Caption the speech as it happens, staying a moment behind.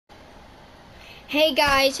Hey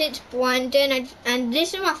guys, it's Brandon and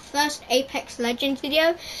this is my first Apex Legends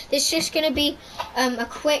video. This is just going to be a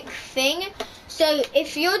quick thing. So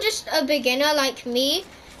if you're just a beginner like me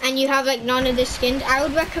and you have like none of the skins, I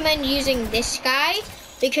would recommend using this guy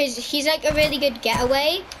because he's like a really good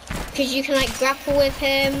getaway because you can like grapple with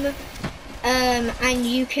him and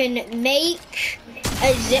you can make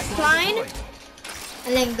a zip line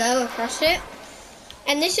and then go across it.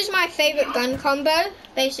 And this is my favorite gun combo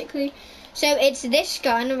basically. So it's this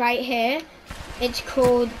gun right here. It's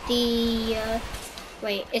called the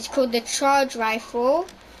it's called the charge rifle,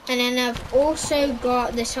 and then I've also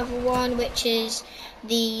got this other one which is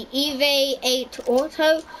the EVA 8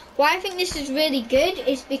 auto. Why I think this is really good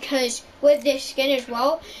is because with this skin as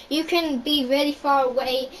well, you can be really far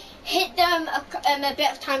away, hit them a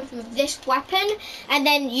bit of times with this weapon, and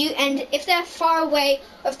then if they're far away,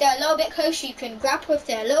 if they're a little bit close, you can grapple if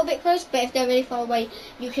they're a little bit close, but if they're really far away,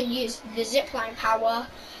 you can use the zipline power,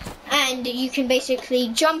 and you can basically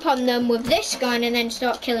jump on them with this gun and then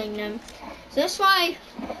start killing them. So that's why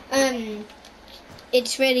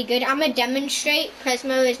it's really good. I'm gonna demonstrate.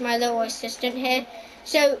 Presmo is my little assistant here.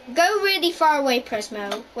 So go really far away,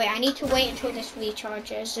 Presmo. Wait, I need to wait until this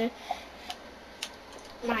recharges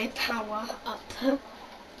my power up.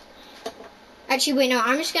 Actually, wait, no,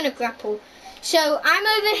 I'm just gonna grapple. So I'm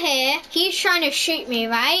over here, he's trying to shoot me,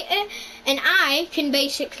 right? And I can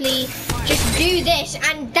basically just do this,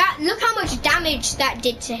 and look how much damage that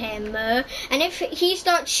did to him. And if he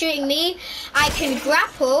starts shooting me, I can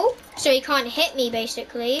grapple, so he can't hit me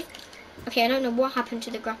basically. Okay, I don't know what happened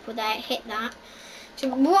to the grapple there, it hit that. So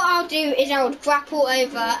what I'll do is I would grapple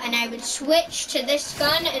over and I would switch to this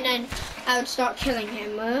gun and then I would start killing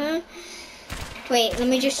him. Wait, let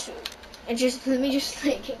me just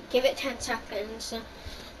like give it 10 seconds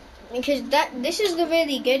because this is the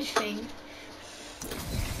really good thing.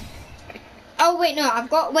 Oh wait,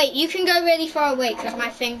 no, wait, you can go really far away because my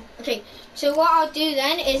thing. Okay, so what I'll do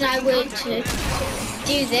then is I would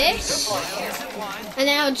do this and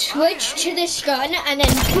then I would switch to this gun and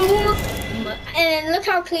then boom, and then look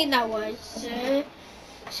how clean that was.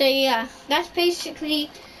 So yeah, that's basically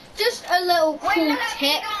just a little cool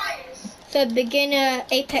tip for beginner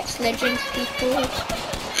Apex Legends people.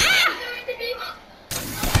 Ah!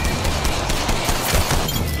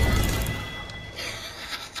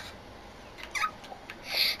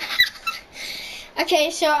 Okay,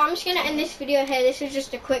 so I'm just gonna end this video here. This is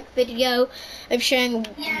just a quick video of showing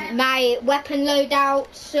my weapon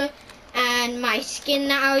loadouts and my skin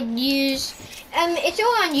that I would use. It's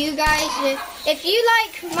all on you guys. If you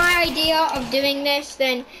like my idea of doing this,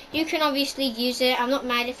 then you can obviously use it. I'm not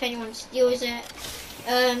mad if anyone steals it.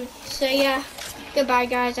 So yeah, goodbye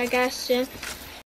guys, I guess.